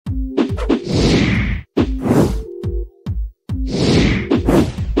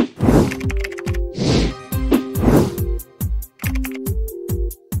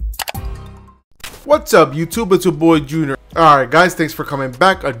What's up, YouTube? It's your boy Junior. Alright guys, thanks for coming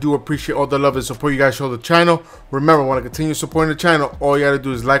back. I do appreciate all the love and support you guys show the channel. Remember, want to continue supporting the channel, all you gotta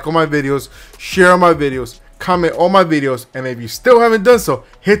do is like all my videos, share all my videos, comment all my videos, and if you still haven't done so,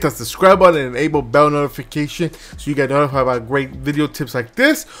 hit the subscribe button and enable bell notification so you get notified about great video tips like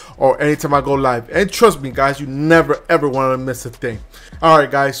this or anytime I go live. And trust me guys, you never ever want to miss a thing.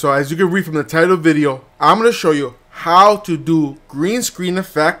 Alright guys, so as you can read from the title of the video, I'm going to show you how to do green screen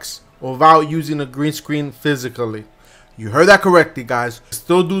effects without using a green screen physically. You heard that correctly guys.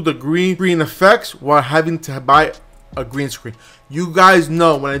 Still do the green screen effects while having to buy a green screen. You guys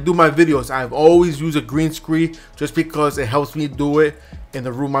know when I do my videos, I've always used a green screen just because it helps me do it in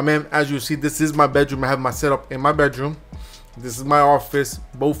the room I'm in. As you see, this is my bedroom. I have my setup in my bedroom. This is my office,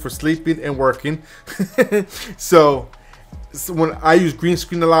 both for sleeping and working. So when I use green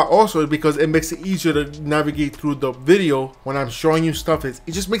screen a lot also because it makes it easier to navigate through the video when I'm showing you stuff. It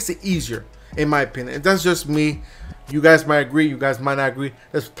just makes it easier in my opinion. And that's just me. You guys might agree, you guys might not agree.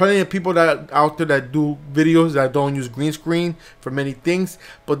 There's plenty of people that out there that do videos that don't use green screen for many things,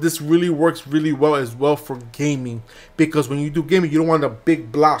 but this really works really well as well for gaming, because when you do gaming you don't want a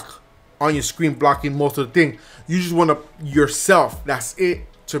big block on your screen blocking most of the thing. You just want yourself, that's it,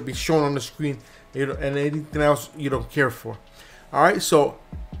 to be shown on the screen, you know, and anything else you don't care for. All right, so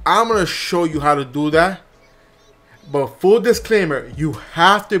I'm gonna show you how to do that, but full disclaimer, you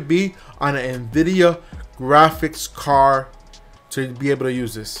have to be on an Nvidia graphics card to be able to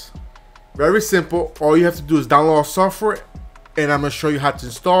use this. Very simple. All you have to do is download software, and I'm gonna show you how to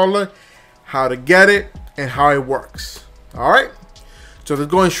install it, how to get it, and how it works. All right, so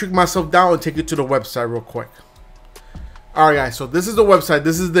let's go and shrink myself down and take you to the website real quick. All right guys, so this is the website.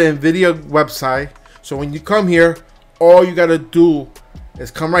 This is the Nvidia website. So when you come here, all you gotta do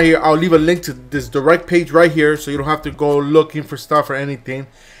is come right here. I'll leave a link to this direct page right here so you don't have to go looking for stuff or anything.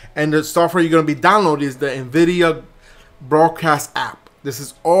 And the software you're going to be downloading is the Nvidia broadcast app. This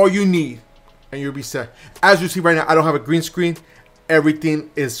is all you need and you'll be set. As you see right now, I don't have a green screen.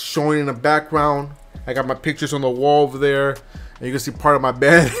 Everything is showing in the background. I got my pictures on the wall over there, and you can see part of my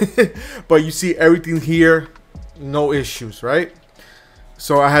bed. But you see everything here, no issues, right?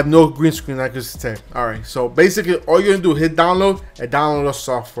 So I have no green screen, like I just said. All right, so basically all you're gonna do is hit download and download the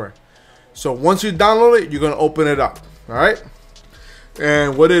software. So once you download it, you're gonna open it up. All right,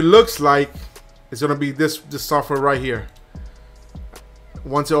 and what it looks like is gonna be this software right here.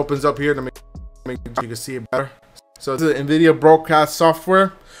 Once it opens up here, let me make sure you can see it better. So this is the Nvidia broadcast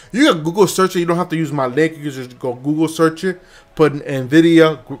software. You can Google search it. You don't have to use my link. You can just go Google search it, put in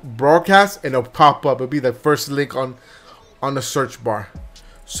Nvidia broadcast, and it'll pop up. It'll be the first link on the search bar.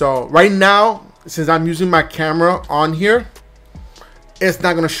 So right now, since I'm using my camera on here, it's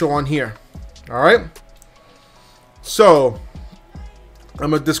not gonna show on here. All right, so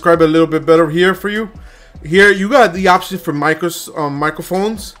I'm gonna describe it a little bit better here for you. Here you got the option for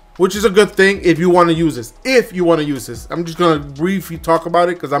microphones, which is a good thing if you want to use this. If you want to use this, I'm just gonna briefly talk about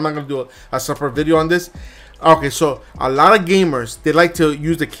it because I'm not gonna do a separate video on this. Okay, so a lot of gamers, they like to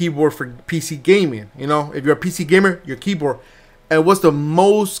use the keyboard for PC gaming. You know, if you're a PC gamer, your keyboard. And what's the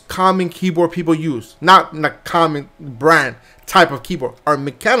most common keyboard people use? Not common brand type of keyboard, are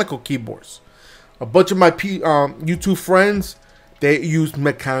mechanical keyboards. A bunch of my YouTube friends, they use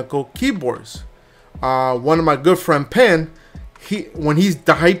mechanical keyboards. One of my good friend Penn, when he's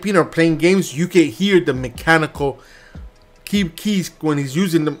typing or playing games, you can hear the mechanical keys when he's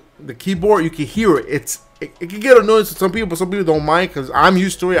using the keyboard. You can hear it. It can get annoying to some people, but some people don't mind because I'm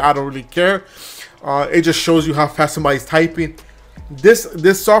used to it. I don't really care. It just shows you how fast somebody's typing.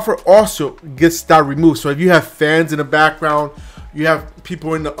 This software also gets that removed. So if you have fans in the background, you have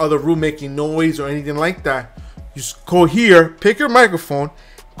people in the other room making noise or anything like that, you just go here, pick your microphone,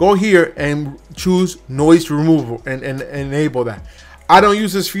 go here and choose noise removal and enable that. I don't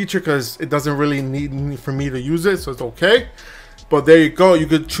use this feature because it doesn't really need for me to use it, so it's okay. But there you go. You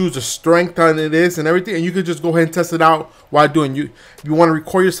could choose the strength on it is and everything, and you could just go ahead and test it out while doing you. If you want to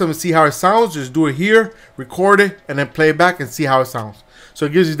record yourself and see how it sounds, just do it here, record it, and then play it back and see how it sounds. So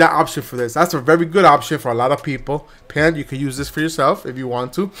it gives you that option for this. That's a very good option for a lot of people. Pan, you can use this for yourself if you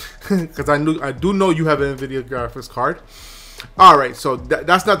want to, because I do know you have an Nvidia graphics card. All right, so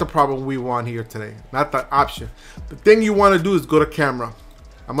that's not the problem we want here today. Not the option. The thing you want to do is go to camera.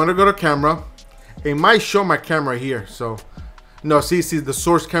 I'm gonna go to camera. It might show my camera here, so. No, see, the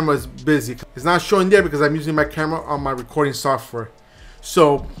source camera is busy. It's not showing there because I'm using my camera on my recording software.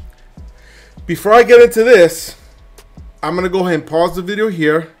 So, before I get into this, I'm going to go ahead and pause the video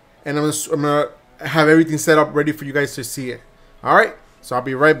here. And I'm going to have everything set up ready for you guys to see it. Alright, so I'll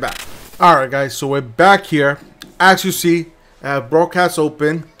be right back. Alright guys, so we're back here. As you see, I have broadcast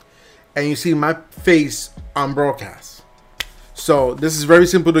open. and you see my face on broadcast. So this is very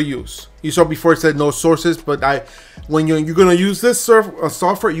simple to use. You saw before it said no sources, but when you're gonna use this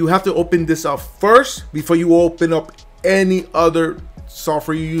software, you have to open this up first before you open up any other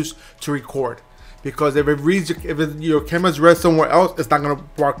software you use to record. Because if it reads, your camera's read somewhere else, it's not gonna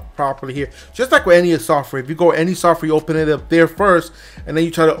work properly here. Just like with any software, if you go any software, you open it up there first, and then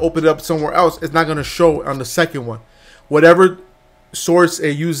you try to open it up somewhere else, it's not gonna show on the second one. Whatever source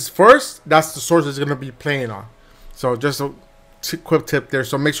it uses first, that's the source it's gonna be playing on. So just a quick tip there.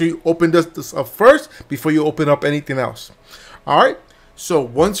 So make sure you open this up first before you open up anything else. All right. So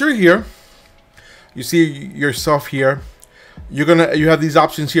once you're here, you see yourself here. You have these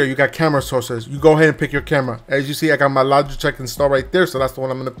options here. You got camera sources. You go ahead and pick your camera. As you see, I got my Logitech installed right there, so that's the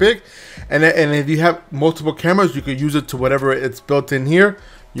one I'm gonna pick. And if you have multiple cameras, you could use it to whatever it's built in here.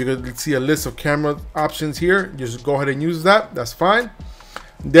 You can see a list of camera options here. Just go ahead and use that. That's fine.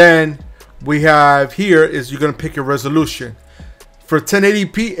 Then we have here is you're gonna pick your resolution. For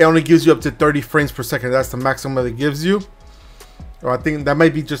 1080p, it only gives you up to 30 frames per second. That's the maximum that it gives you. Or I think that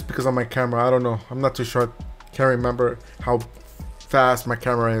might be just because of my camera. I don't know. I'm not too sure. Can't remember how fast my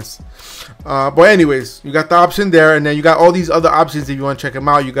camera is. But anyways, you got the option there, and then you got all these other options if you want to check them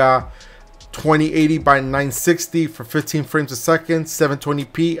out. You got 2080 by 960 for 15 frames a second,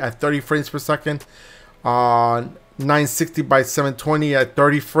 720p at 30 frames per second, 960 by 720 at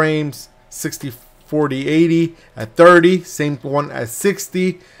 30 frames, 60/40/80 at 30, same one at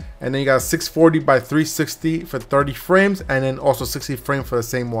 60, and then you got 640 by 360 for 30 frames, and then also 60 frames for the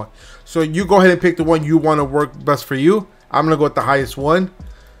same one. So you go ahead and pick the one you want to work best for you. I'm gonna go with the highest one,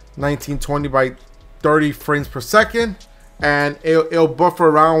 1920 by 30 frames per second, and it'll buffer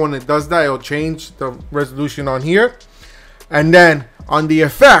around when it does that. It'll change the resolution on here. And then on the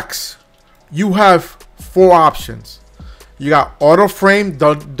effects, you have 4 options. You got auto frame.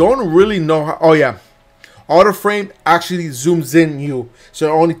 Don't really know how. Oh yeah, auto frame actually zooms in you, so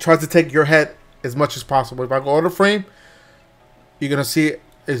it only tries to take your head as much as possible. If I go auto frame, you're gonna see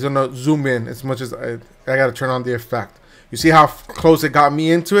it's gonna zoom in as much as I gotta turn on the effect. You see how close it got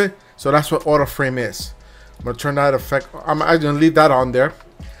me into it? So that's what auto frame is. I'm gonna turn that effect. I'm gonna leave that on there.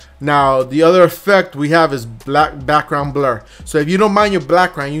 Now the other effect we have is black background blur. So if you don't mind your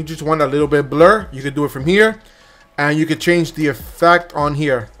background, you just want a little bit blur, you can do it from here, and you can change the effect on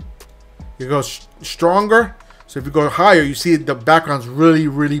here. You go stronger. So if you go higher, you see the background's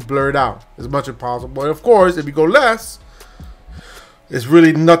really blurred out as much as possible. But of course, if you go less, there's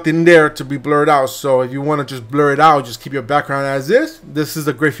really nothing there to be blurred out. So if you want to just blur it out, just keep your background as is. This is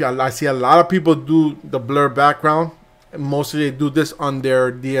a great feature. I see a lot of people do the blur background. And mostly they do this on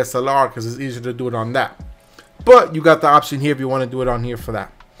their DSLR because it's easier to do it on that. But you got the option here if you want to do it on here for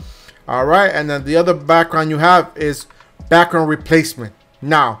that. All right, and then the other background you have is background replacement.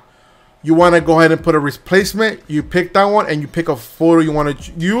 Now, you want to go ahead and put a replacement. You pick that one and you pick a photo you want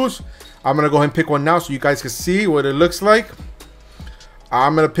to use. I'm going to go ahead and pick one now so you guys can see what it looks like.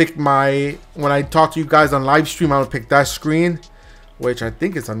 I'm going to pick when I talk to you guys on live stream, I'm going to pick that screen, which I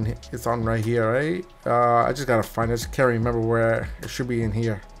think it's on right here, right? I just got to find it. I just can't remember where it should be in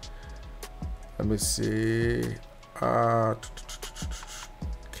here. Let me see.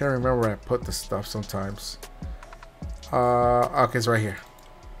 Can't remember where I put the stuff sometimes. Okay, it's right here.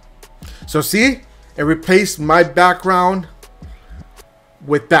 So see, it replaced my background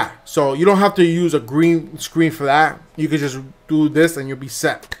with that. So you don't have to use a green screen for that. You can just do this and you'll be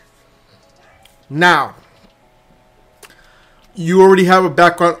set. Now, you already have a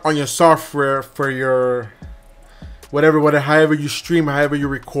background on your software for your however you stream, however you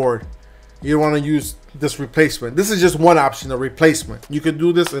record. You don't want to use this replacement. This is just one option, a replacement. You can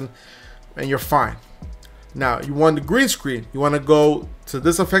do this and you're fine. Now, you want the green screen. You want to go to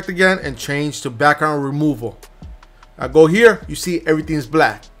this effect again and change to background removal. I go here, you see everything's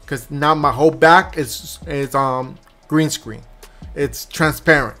black because now my whole back is green screen. It's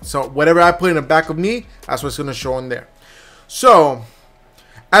transparent. So whatever I put in the back of me, that's what's going to show in there. So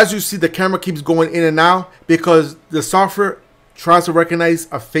as you see, the camera keeps going in and out because the software tries to recognize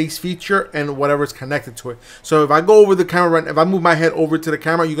a face feature and whatever is connected to it. So if I go over the camera, if I move my head over to the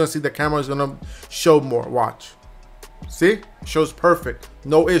camera, you're going to see the camera is going to show more. Watch. See? It shows perfect.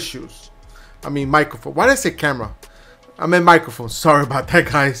 No issues. I mean microphone. Why did I say camera? I meant microphone. Sorry about that,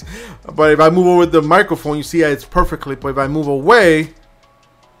 guys. But if I move over the microphone, you see it's perfectly. But if I move away,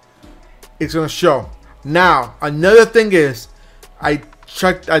 it's going to show. Now, another thing is, I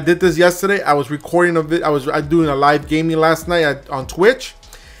did this yesterday. I was recording a bit. I was doing a live gaming last night on Twitch,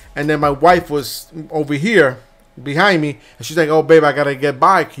 and then my wife was over here behind me, and she's like, "Oh, babe, I gotta get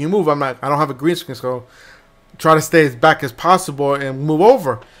by. Can you move?" I'm like, "I don't have a green screen, so try to stay as back as possible and move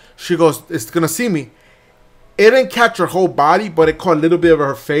over." she goes, it's gonna see me. It didn't catch her whole body, but it caught a little bit of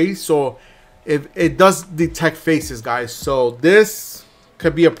her face. So it does detect faces, guys. So this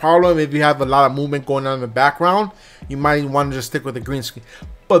could be a problem if you have a lot of movement going on in the background. You might want to just stick with the green screen.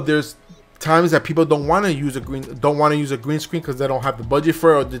 But there's times that people don't want to use a green screen because they don't have the budget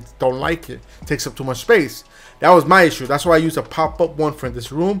for it, or they don't like it. It takes up too much space. That was my issue. That's why I used a pop-up one for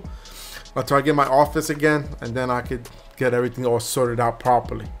this room until I get my office again, and then I could get everything all sorted out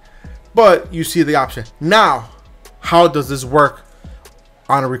properly. But you see the option. Now, how does this work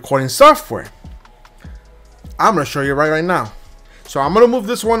on a recording software? I'm going to show you right now. So I'm going to move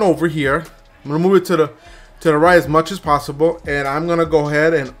this one over here. I'm going to move it to the right as much as possible, and I'm going to go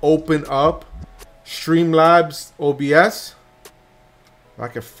ahead and open up Streamlabs OBS. If I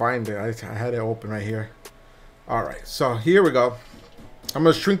can find it. I had it open right here. All right, so here we go. I'm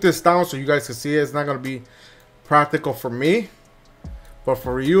going to shrink this down so you guys can see it. It's not going to be practical for me, but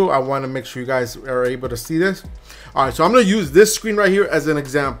for you, I want to make sure you guys are able to see this. All right, so I'm going to use this screen right here as an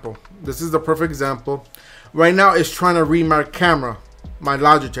example. This is the perfect example. Right now, it's trying to read my camera, my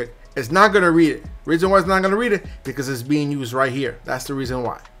Logitech. It's not going to read it. Reason why it's not going to read it, because it's being used right here. That's the reason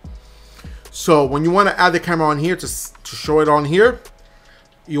why. So when you want to add the camera on here to show it on here,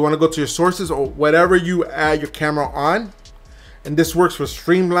 you want to go to your sources or whatever you add your camera on. And this works for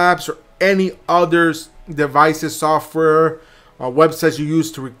Streamlabs or any other devices, software, websites you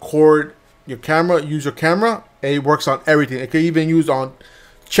use to record your camera. Use your camera. It works on everything. It can even use on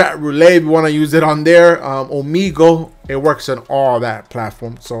Chat Roulette if you want to use it on there. Omegle. It works on all that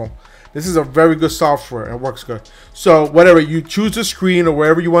platform. So this is a very good software. It works good. So whatever, you choose the screen or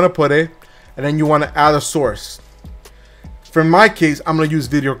wherever you want to put it, and then you want to add a source. For my case, I'm going to use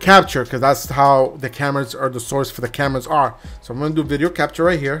video capture because that's how the cameras or the source for the cameras are. So I'm going to do video capture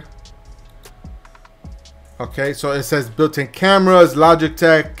right here. Okay, so it says built-in cameras,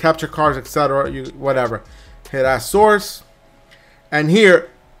 Logitech, capture cards, etc. Whatever. Hit add source, and here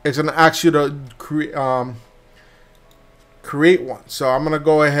it's going to ask you to create one. So I'm going to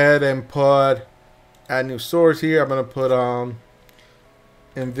go ahead and put add new source here. I'm going to put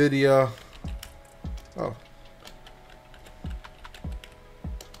Nvidia. Oh.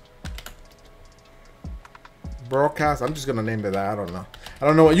 Broadcast. I'm just gonna name it that. I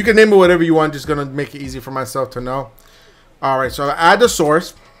don't know. You can name it whatever you want. Just gonna make it easy for myself to know. All right, so I add the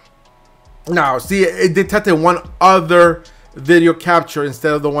source. Now see, it detected one other video capture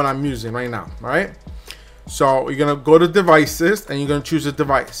instead of the one I'm using right now. All right, so you're gonna go to devices and you're gonna choose a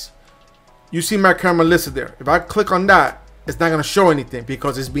device. You see my camera listed there. If I click on that, it's not gonna show anything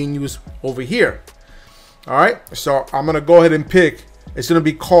because it's being used over here. All right, so I'm gonna go ahead and pick. It's gonna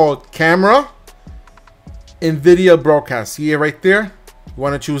be called camera Nvidia broadcast. See it right there? You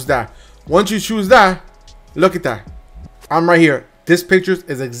want to choose that. Once you choose that, look at that. I'm right here. This picture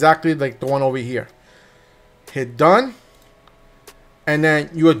is exactly like the one over here. Hit done, and then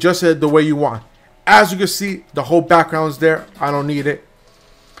you adjust it the way you want. As you can see, the whole background is there. I don't need it.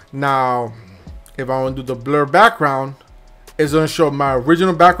 Now, if I want to do the blur background, it's going to show my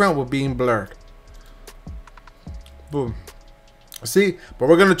original background with being blurred. Boom. See, but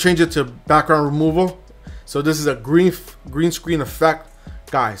we're going to change it to background removal. So this is a green screen effect.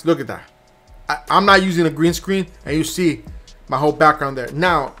 Guys, look at that. I'm not using a green screen, and you see my whole background there.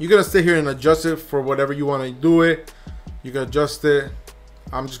 Now, you're going to sit here and adjust it for whatever you want to do it. You can adjust it.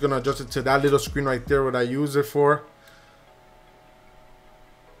 I'm just going to adjust it to that little screen right there, what I use it for.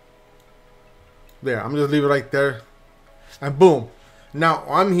 There, I'm just leave it right there. And boom. Now,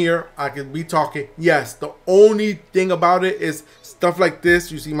 I'm here. I can be talking. Yes, the only thing about it is stuff like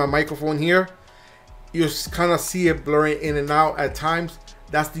this. You see my microphone here. You kind of see it blurring in and out at times.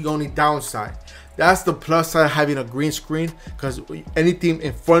 That's the only downside. That's the plus side of having a green screen, because anything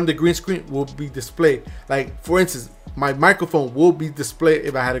in front of the green screen will be displayed. Like, for instance, my microphone will be displayed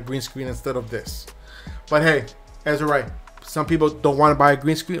if I had a green screen instead of this. But hey, that's right. Some people don't want to buy a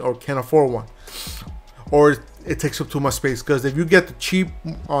green screen or can't afford one, or it takes up too much space. Because if you get the cheap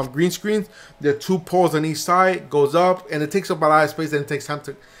green screens, there are 2 poles on each side, goes up, and it takes up a lot of space, and it takes time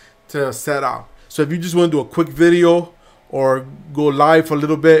to set out. So if you just want to do a quick video or go live for a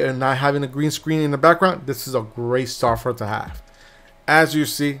little bit and not having a green screen in the background, this is a great software to have. As you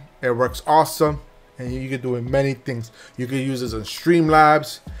see, it works awesome, and you can do it many things. You can use this in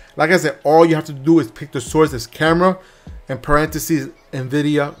Streamlabs. Like I said, all you have to do is pick the source as camera and parentheses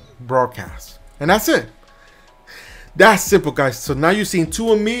Nvidia broadcast, and that's it. That's simple, guys. So now you're seeing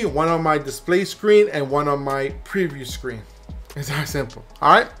 2 of me, one on my display screen and one on my preview screen. It's that simple.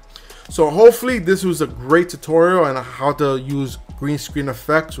 All right. So hopefully this was a great tutorial on how to use green screen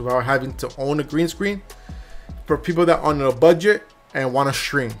effects without having to own a green screen for people that are on a budget and want to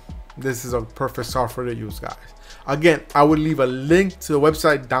stream. this is a perfect software to use, guys. Again, I would leave a link to the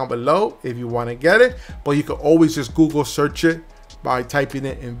website down below if you want to get it, but you can always just Google search it by typing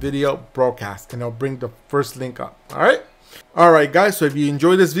it in Nvidia broadcast, and I'll bring the first link up. All right, guys, so if you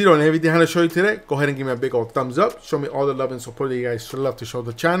enjoyed this video and everything I had to show you today, go ahead and give me a big old thumbs up. Show me all the love and support that you guys should love to show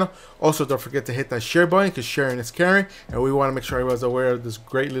the channel. Also, don't forget to hit that share button, because sharing is caring, and we want to make sure everyone's aware of this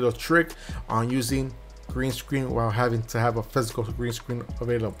great little trick on using green screen while having to have a physical green screen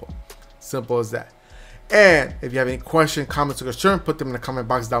available. Simple as that. And if you have any questions, comments, or concerns, put them in the comment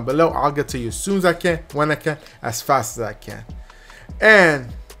box down below. I'll get to you as soon as I can, when I can, as fast as I can. And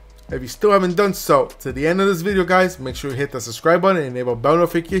if you still haven't done so, to the end of this video, guys, make sure you hit the subscribe button and enable bell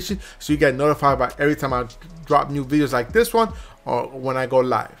notification so you get notified by every time I drop new videos like this one or when I go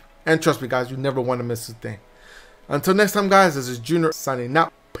live. And trust me, guys, you never want to miss a thing. Until next time, guys, this is Junior signing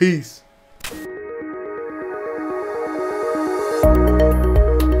out. Peace.